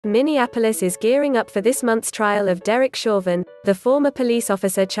Minneapolis is gearing up for this month's trial of Derek Chauvin, the former police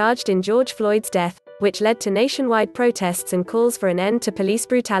officer charged in George Floyd's death, which led to nationwide protests and calls for an end to police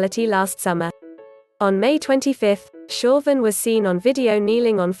brutality last summer. On May 25, Chauvin was seen on video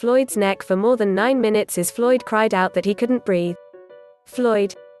kneeling on Floyd's neck for more than 9 minutes as Floyd cried out that he couldn't breathe.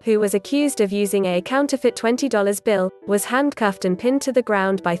 Floyd, who was accused of using a counterfeit $20 bill, was handcuffed and pinned to the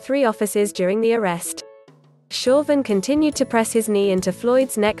ground by 3 officers during the arrest. Chauvin continued to press his knee into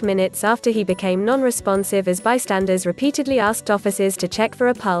Floyd's neck minutes after he became non-responsive as bystanders repeatedly asked officers to check for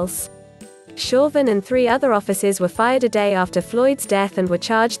a pulse. Chauvin and 3 other officers were fired a day after Floyd's death and were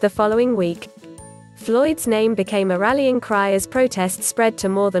charged the following week. Floyd's name became a rallying cry as protests spread to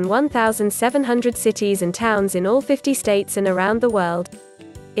more than 1,700 cities and towns in all 50 states and around the world.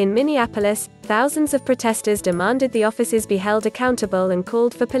 In Minneapolis, thousands of protesters demanded the officers be held accountable and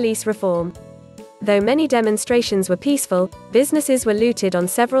called for police reform. Though many demonstrations were peaceful, businesses were looted on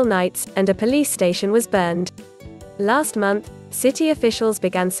several nights, and a police station was burned. Last month, city officials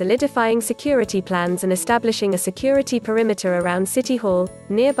began solidifying security plans and establishing a security perimeter around City Hall,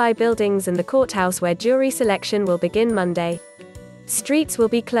 nearby buildings and the courthouse where jury selection will begin Monday. Streets will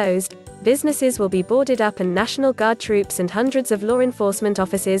be closed, businesses will be boarded up, and National Guard troops and hundreds of law enforcement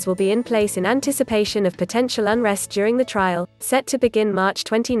officers will be in place in anticipation of potential unrest during the trial, set to begin March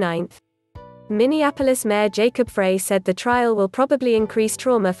 29. Minneapolis Mayor Jacob Frey said the trial will probably increase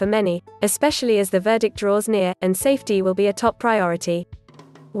trauma for many, especially as the verdict draws near, and safety will be a top priority.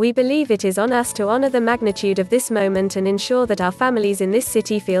 "We believe it is on us to honor the magnitude of this moment and ensure that our families in this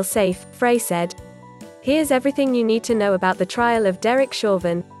city feel safe," Frey said. Here's everything you need to know about the trial of Derek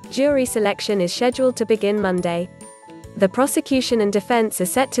Chauvin. Jury selection is scheduled to begin Monday. The prosecution and defense are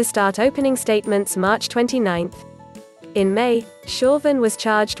set to start opening statements March 29. In May, Chauvin was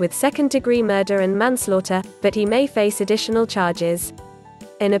charged with second-degree murder and manslaughter, but he may face additional charges.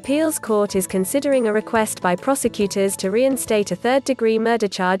 An appeals court is considering a request by prosecutors to reinstate a third-degree murder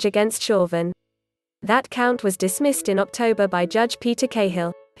charge against Chauvin. That count was dismissed in October by Judge Peter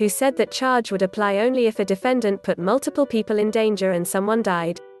Cahill, who said that charge would apply only if a defendant put multiple people in danger and someone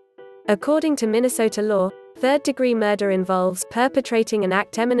died. According to Minnesota law, third-degree murder involves perpetrating an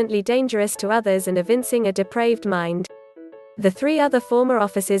act eminently dangerous to others and evincing a depraved mind. The 3 other former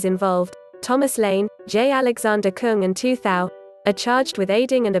officers involved, Thomas Lane, J. Alexander Kueng and Tou Thao, are charged with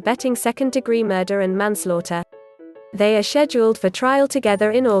aiding and abetting second-degree murder and manslaughter. They are scheduled for trial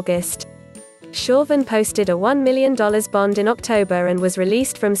together in August. Chauvin posted a $1 million bond in October and was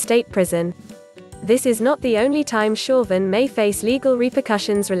released from state prison. This is not the only time Chauvin may face legal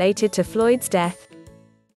repercussions related to Floyd's death.